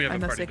 Yeah, I know we have a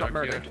Unless party they got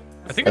dog, yeah. murdered.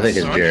 I think I think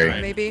it's Sunshine.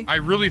 Jerry. Maybe. I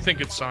really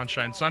think it's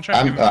Sunshine. Sunshine.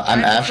 I'm give him-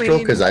 Astral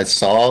because I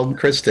saw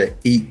Krista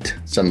eat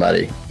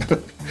somebody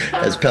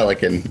as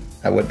Pelican.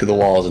 I went through the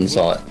walls and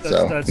saw it.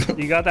 So That's,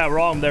 you got that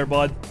wrong there,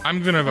 bud.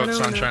 I'm gonna vote No, no.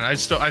 Sunshine. I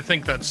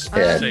think that's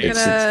Yeah, safe.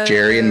 it's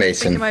Jerry and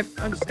Mason.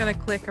 I'm just gonna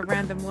click a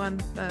random one.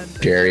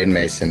 Jerry and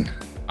Mason.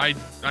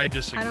 I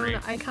disagree. I don't know.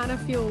 I kind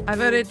of feel. I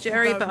voted weird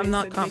Jerry, about but I'm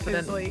not Mason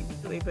because,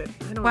 confident.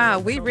 I don't Wow, know.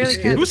 we really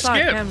skipped? can't Who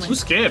decide, skipped? can we? Who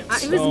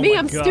skipped? It was Oh me. my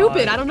I'm God.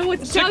 stupid. I don't know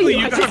what to tell Sickly, you.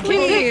 you I got just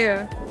voted.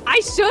 can't. I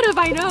should have.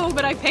 I know,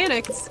 but I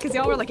panicked because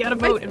y'all were like, "You gotta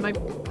vote," and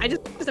I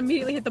just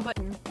immediately hit the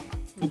button.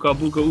 Ooga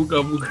Booga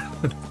Ooga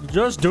Booga.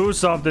 Just do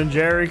something,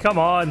 Jerry. Come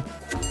on.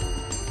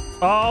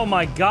 Oh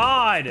my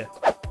God.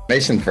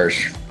 Mason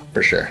first,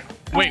 for sure.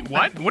 Wait,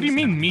 what? What do you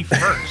mean me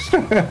first?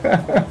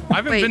 I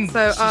haven't been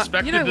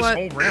suspected you know this what?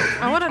 whole round.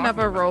 I want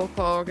another roll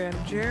call again.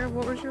 Jer,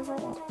 what was your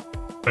roll?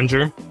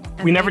 Ginger.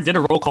 We never did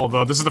a roll call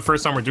though. This is the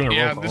first time we're doing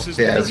a roll call. This is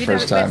the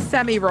first time.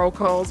 Semi-roll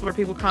calls where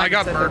people can't. I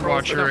got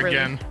Birdwatcher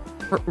again.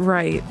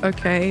 Right.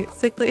 Okay.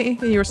 Sickly,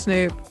 you're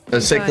Snoop. So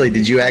Sickly,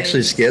 did you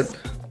actually skip?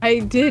 I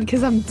did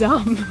because I'm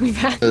dumb.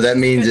 So that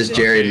means it's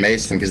Jerry and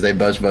Mason because they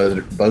both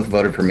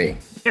voted for me.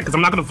 Yeah, because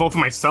I'm not gonna vote for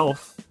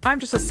myself. I'm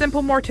just a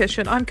simple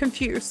mortician. I'm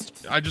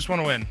confused. I just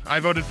want to win. I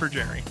voted for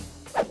Jerry.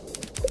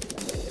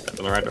 That's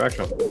in the right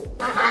direction.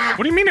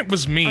 What do you mean it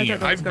was me?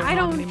 I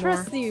don't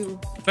trust you.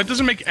 That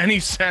doesn't make any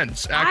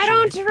sense, actually. I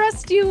don't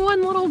trust you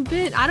one little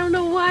bit. I don't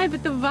know why,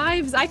 but the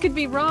vibes, I could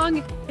be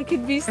wrong. It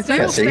could be If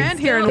I stand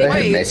here and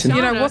wait,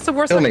 you know, what's the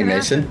worst that can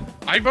happen?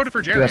 I voted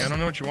for Jerry. I don't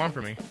know what you want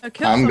from me.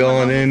 I'm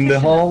going in the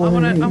hall. I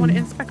want to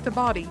inspect the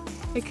body.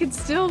 It could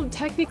still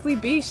technically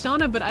be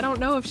Shauna, but I don't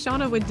know if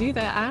Shauna would do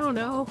that. I don't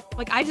know.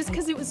 Like,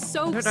 because it was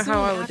so soon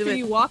how I would do after it.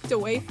 you walked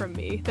away from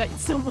me that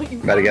someone you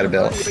Better get a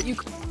bill. but you.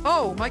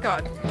 Oh my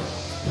god.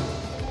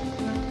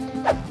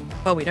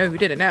 Well, we know who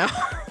did it now.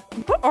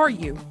 What are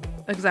you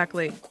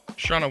exactly?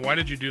 Shauna, why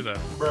did you do that?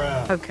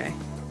 Okay.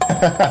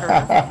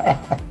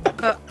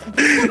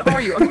 What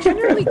are you? I'm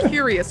genuinely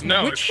curious.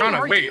 No, Which one Shauna,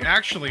 are wait, you?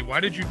 actually, why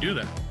did you do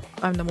that?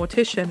 I'm the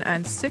mortician,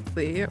 and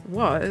Sickly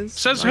was.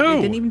 Says like, who?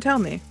 You didn't even tell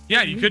me.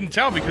 Yeah, you couldn't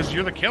tell because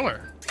you're the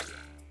killer.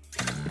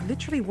 I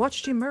literally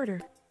watched you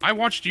murder. I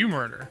watched you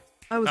murder.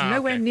 I was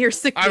nowhere near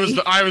Sickly.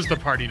 I was the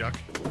party duck.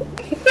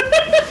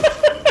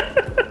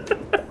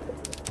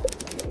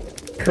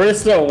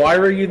 Krista, why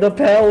were you the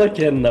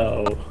pelican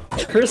though?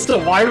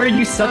 Krista, why were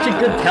you such a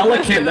good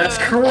pelican? That's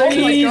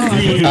crazy.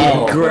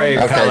 Great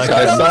Okay, pelican. so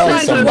I saw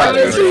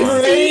somebody.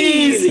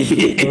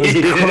 Crazy.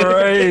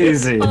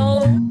 Crazy.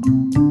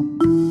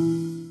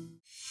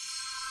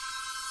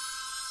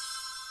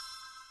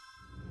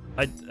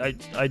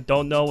 I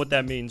don't know what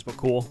that means, but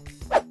cool.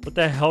 What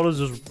the hell does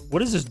this? What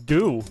does this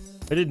do?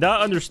 I did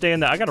not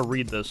understand that. I gotta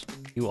read this.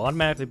 You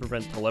automatically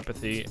prevent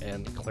telepathy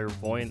and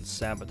clairvoyant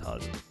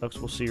sabotage. Ducks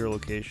will see your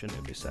location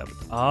if they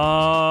sabotage.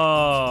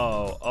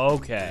 Oh,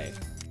 okay.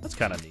 That's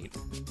kind of neat.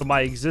 But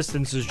my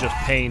existence is just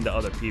pain to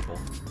other people.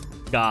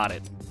 Got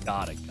it.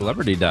 Got it.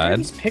 Celebrity died.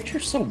 These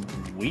pictures so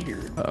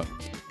weird.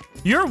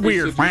 You're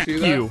weird. Did you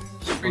see You.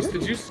 that?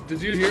 Reese,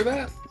 did you hear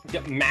that?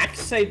 Yeah, Max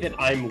say that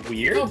I'm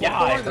weird? No, Yeah,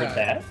 I before heard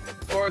that.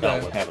 Before No,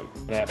 that. what happened?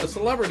 What A happened?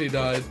 celebrity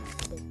died.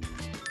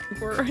 I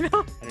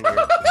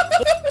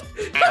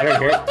didn't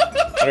hear it.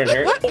 I didn't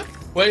hear it.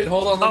 Wait,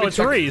 hold on. Let me it's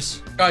check.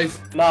 Reese. Guys,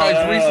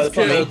 No, Reese is it's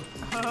not me. killed.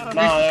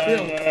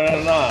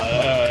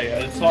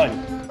 Yeah, it's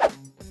fine.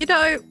 You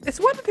know, it's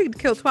one thing to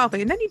kill 12,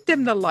 and then you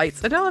dim the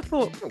lights. And then I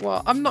thought,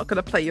 well, I'm not going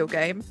to play your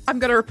game. I'm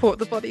going to report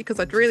the body because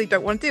I really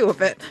don't want to deal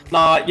with it.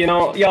 Nah, you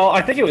know, y'all,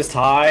 I think it was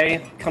Ty.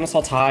 Kind of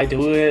saw Ty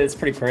do it. It's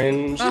pretty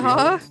cringe.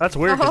 That's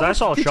weird because I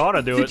saw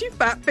Shauna do it. Did you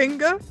fat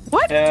finger?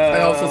 What? Yeah,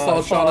 I also saw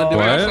Shauna do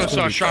it. I also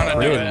saw Shauna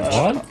do it.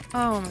 What?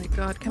 Oh my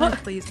god, can I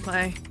please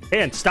play?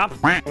 And stop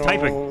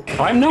typing.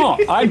 I'm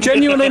not. I'm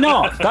genuinely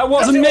not. That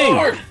wasn't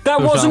me.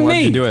 That wasn't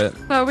me. Do it.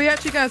 So are we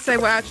actually going to say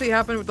what actually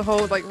happened with the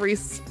whole, like,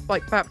 Reese,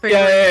 like, fat finger?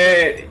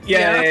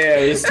 Yeah,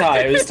 it was Ty.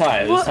 It was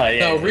Ty.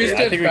 Yeah, No, Reese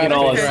I think we can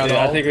all agree.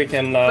 I think we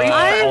can all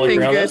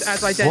agree on this.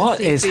 As identity. What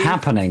is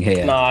happening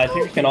here? Nah, I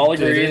think we can all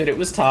agree that it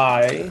was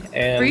Ty.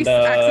 And Reese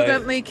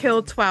accidentally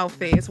killed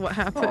 12 is what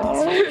happened.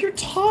 Oh, what you're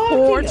talking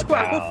Poor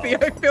about?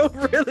 12 I feel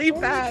really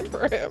bad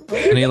for him.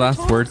 Any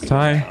last words,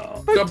 Ty?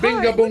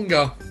 Gabinga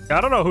boonga. I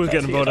don't know who's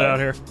getting voted out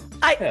here.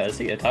 Yeah,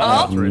 see it.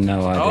 Ty.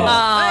 No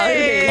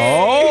idea.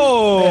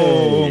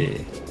 Oh!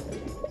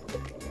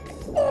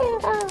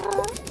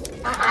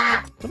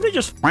 Somebody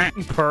just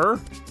purr.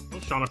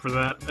 Shauna for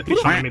that. I think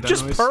Shauna made that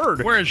Just noise.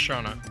 purred. Where is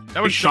Shauna?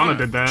 That was Shauna Shauna.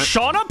 did that.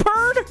 Shauna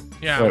purred?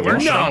 Yeah, Wait,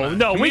 where's what? Shauna?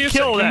 No, Can we just-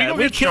 kill can that. go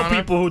We get kill Shauna?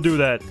 people who do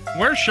that.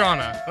 Where's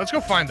Shauna? Let's go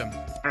find him.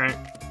 All right.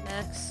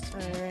 Next.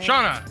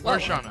 Shauna,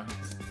 where's Shauna?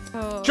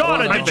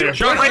 Shauna, Right did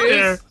you? there. Right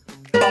there.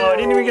 Oh, I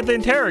didn't even get the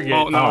interrogate.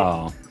 Oh, no.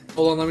 Oh.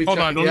 Hold on, let me Hold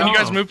check. on, Yeah. can you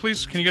guys move,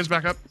 please? Can you guys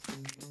back up?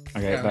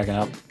 Okay, Yeah. backing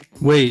up.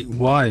 Wait,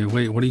 why?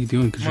 Wait, what are you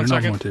doing? Because you're One not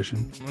a second.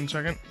 mortician. 1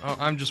 second. Oh,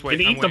 I'm just Did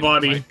waiting. he I'm eat the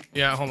waiting. body?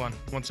 Yeah, hold on.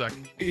 1 sec.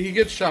 He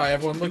gets shy.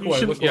 Everyone, look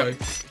away. Look yeah. away.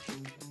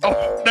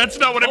 Oh, that's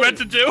not what I meant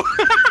to do.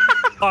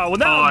 Well,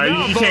 now, you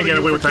now I'm can't voting get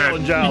away for with that.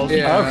 killing Giles.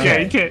 Yeah.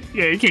 Okay.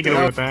 You can't get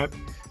away with that.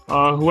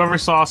 Whoever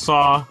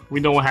saw.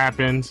 We know what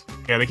happened.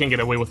 Yeah, they can't get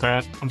away with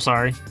that. I'm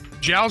sorry.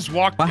 Giles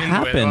walked What into it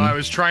happened? while I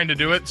was trying to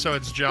do it, so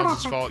it's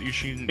Giles' fault. You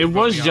shouldn't. It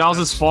was vote me off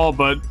Giles' fault,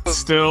 but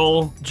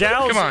still.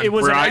 Giles, Come on, it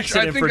was an I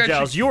accident think for I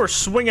Giles. should- You were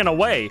swinging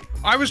away. that.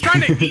 I was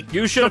trying to eat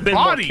You should have the been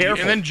more body,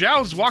 careful. and then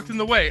Giles walked in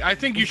the way. I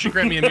think you should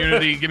grant me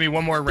immunity. Give me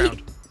one more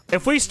round.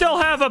 If we still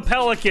have a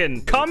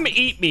pelican, come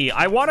eat me.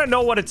 I want to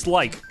know what it's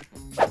like.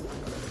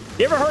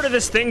 You ever heard of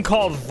this thing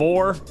called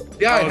vor?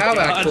 Yeah, I have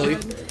God. actually.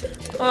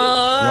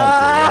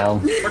 Well,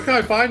 Where can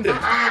I find it?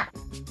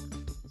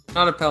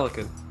 Not a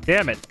pelican.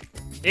 Damn it.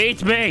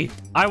 Eat me.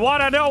 I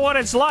want to know what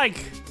it's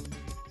like.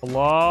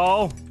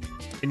 Hello?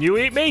 Can you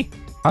eat me?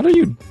 How do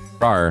you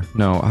rar?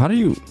 No, how do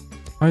you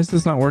Why is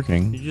this not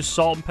working? You just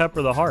salt and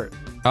pepper the heart.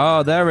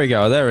 Oh, there we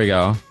go. There we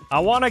go.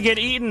 I want to get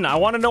eaten. I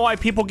want to know why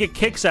people get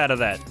kicks out of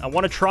that. I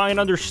want to try and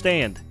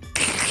understand.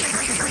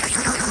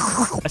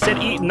 I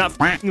said eaten, not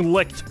f***ing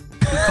licked.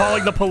 I'm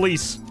calling the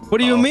police. What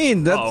do you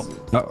mean? That's...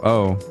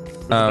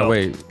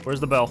 wait. Where's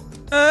the bell?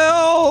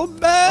 Oh,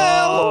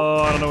 bell!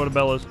 Oh, I don't know where the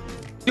bell is.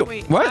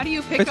 Wait, what? how do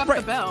you pick up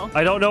the bell?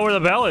 I don't know where the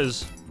bell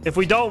is. If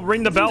we don't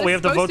ring the bell, we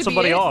have to vote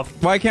somebody off.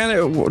 Why can't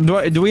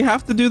it? Do we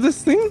have to do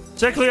this thing?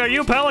 Sickly, are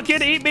you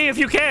Pelican? Eat me if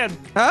you can.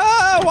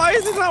 Ah, why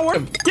is it not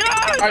working? Yeah!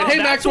 All right, hey,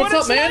 Max, what's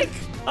up, man? Like?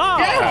 Oh.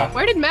 Yeah.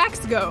 Where did Max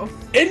go?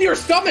 In your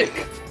stomach.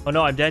 Oh,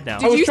 no, I'm dead now.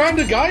 I was trying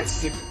to guide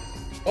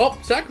Oh,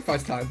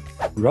 sacrifice time.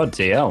 Rod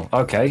DL.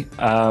 Okay.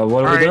 What are we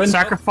Alright, doing?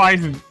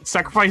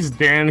 sacrifice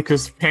Dan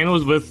because Pan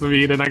was with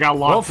me, then I got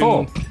locked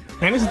What in.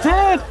 Pan is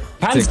dead.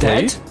 Pan's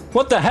dead?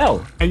 What the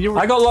hell? I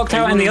got locked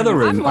out in the other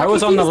room. I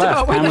was on the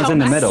left. Pan was in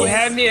the middle. You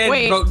had me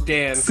at vote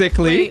Dan.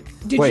 Sickly.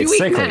 Did you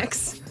eat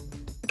Max?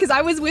 Because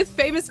I was with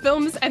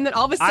FamousFilms, and then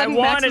all of a sudden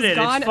Max was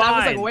gone, and I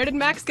was like, where did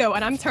Max go?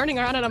 And I'm turning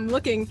around and I'm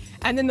looking,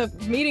 and then the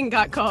meeting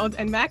got called,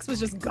 and Max was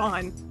just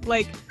gone.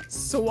 Like,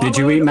 swallowed. Did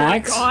you eat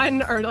Max? Or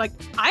gone, or like,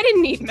 I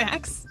didn't eat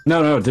Max.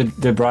 No.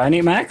 Did Brian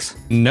eat Max?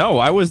 No,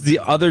 I was the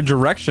other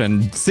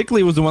direction.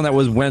 Sickly was the one that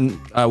was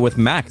with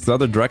Max, the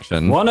other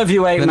direction. One of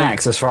you ate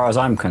Max, as far as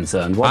I'm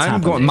concerned. What's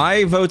happening?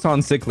 My vote's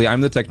on Sickly.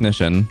 I'm the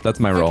technician. That's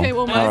my role. Okay,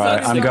 well, all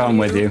right, I'm going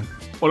with you.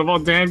 What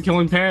about Dan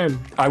killing Pan?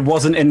 I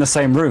wasn't in the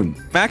same room.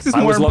 Max is I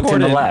more was locked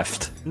important. in the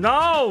left.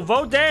 No,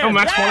 vote Dan. No,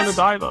 Max wanted to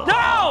die though.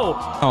 No!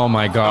 Oh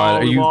my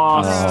God, are you?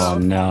 Oh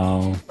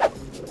no.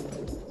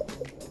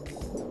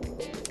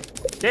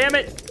 Damn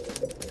it.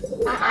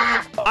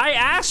 I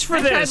asked for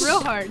I this. tried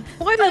real hard.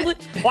 Why did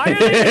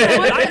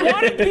I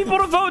wanted people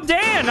to vote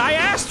Dan. I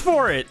asked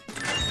for it.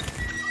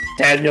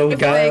 Daniel,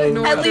 go.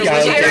 At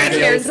least Jerry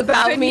cares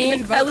about me.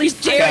 At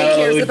least Jerry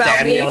cares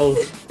about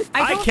me.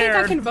 I don't think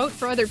I can vote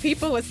for other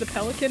people as the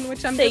Pelican,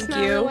 which I'm just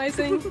now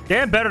realizing.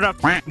 Dan better not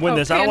win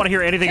this. I don't want to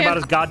hear anything about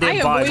his goddamn I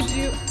vibe. avoid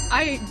you.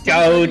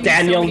 Go,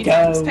 Daniel,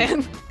 go.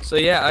 Pan. So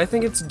yeah, I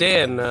think it's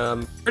Dan.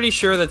 Pretty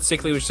sure that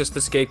Sickly was just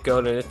the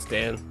scapegoat, and it's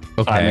Dan.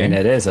 Okay. I mean,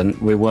 it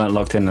isn't. We weren't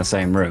locked in the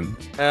same room.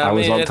 I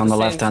was locked on the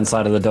left-hand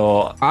side of the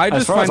door.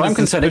 As far as I'm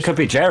concerned, it could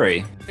be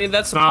Jerry. I mean,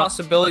 that's a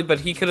possibility, but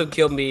he could have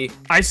killed me.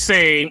 I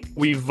say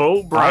we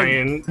vote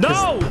Brian.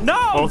 No!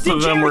 Both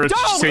of them were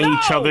saying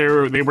each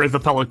other. They were the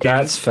Pelicans.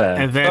 That's fair.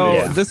 And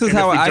then, this is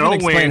how I can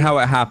explain how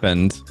it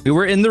happened. We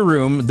were in the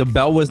room. The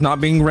bell was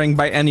not being rang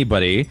by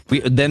anybody.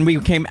 Then we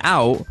came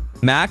out.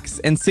 Max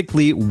and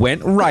Sickly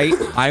went right.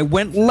 I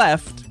went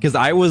left because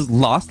I was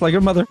lost like a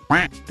mother.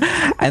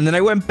 And then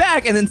I went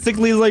back, and then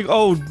Sickly's like,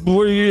 "Oh,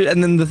 where are you?"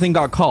 And then the thing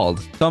got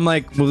called. So I'm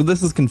like, "Well,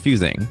 this is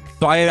confusing."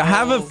 So I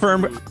have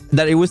affirmed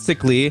that it was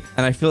Sickly,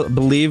 and I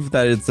believe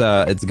that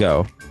it's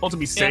go. Well, to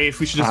be safe,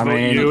 we should just vote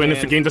you. And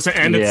if the game doesn't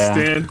end, it's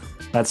Dan.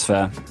 That's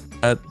fair.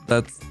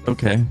 That's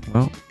okay.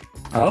 Well.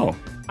 Oh.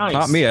 Nice.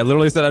 Not me. I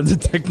literally said I'm the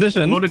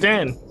technician. Voted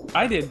Dan.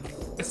 I did.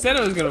 I said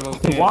I was gonna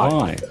vote Dan.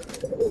 Why?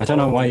 I don't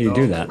know why you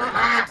do that.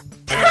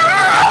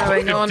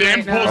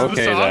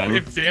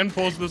 If Dan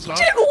pulls this off,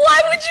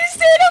 Why would you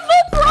say to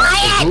vote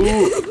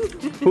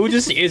Brian? Who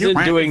just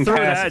isn't doing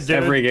tasks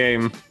every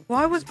game?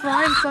 Why was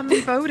Brian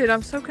suddenly voted?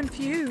 I'm so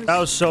confused. That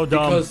was so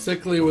dumb. Because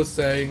Sickly was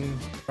saying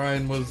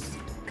Brian was.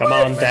 Come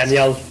on,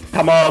 Daniel.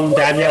 Come on,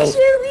 Daniel.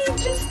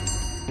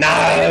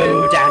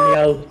 No,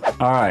 Daniel.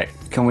 All right.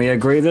 Can we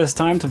agree this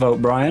time to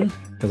vote Brian?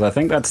 Because I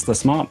think that's the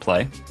smart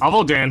play. I'll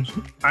vote Dan.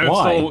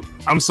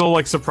 I'm so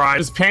like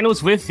surprised. Pan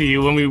was with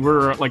you when we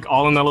were like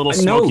all in that little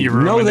smoky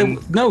room.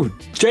 No,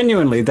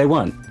 genuinely they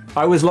weren't.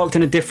 I was locked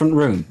in a different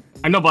room.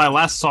 I know, but I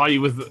last saw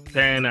you with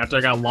Pan after I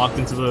got locked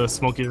into the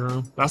smoky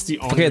room. That's the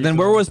only. Okay, then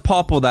where was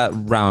Popple that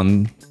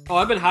round? Oh,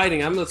 I've been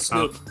hiding. I'm the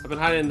Snoop. I've been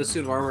hiding in the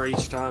suit of armor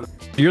each time.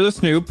 You're the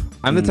Snoop.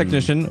 I'm the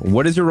technician.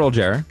 What is your role,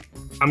 Jer?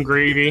 I'm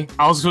Gravy.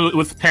 I was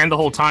with Pan the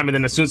whole time, and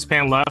then as soon as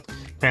Pan left,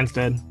 Pan's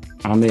dead.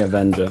 I'm the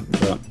Avenger,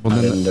 but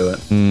I didn't do it.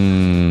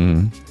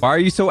 Why are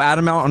you so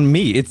adamant on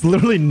me? It's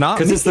literally not me.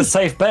 Because it's the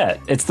safe bet.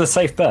 It's the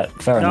safe bet.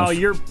 Fair enough. No,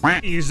 your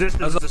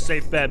existence is a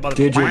safe bet, motherfucker.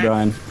 Did you,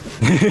 Brian?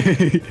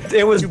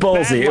 It was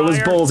ballsy. It was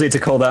ballsy to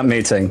call that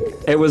meeting.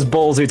 It was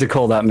ballsy to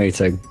call that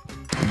meeting.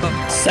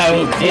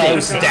 So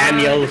close,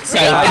 Daniel. So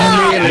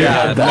I nearly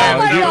had that.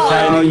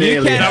 I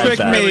nearly that had was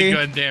that. really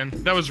good, Dan.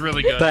 That was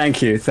really good.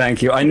 Thank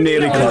you. I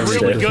nearly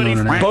clutched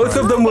it. Both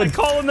of them were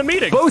calling the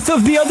meeting. Both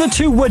of the other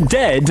two were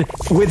dead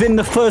within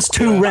the first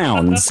 2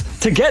 rounds.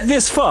 To get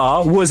this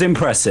far was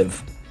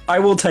impressive. I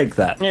will take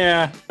that.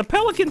 Yeah. The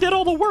Pelican did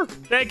all the work.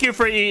 Thank you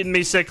for eating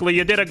me, Sickly.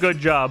 You did a good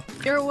job.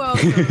 You're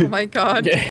welcome. Oh my god.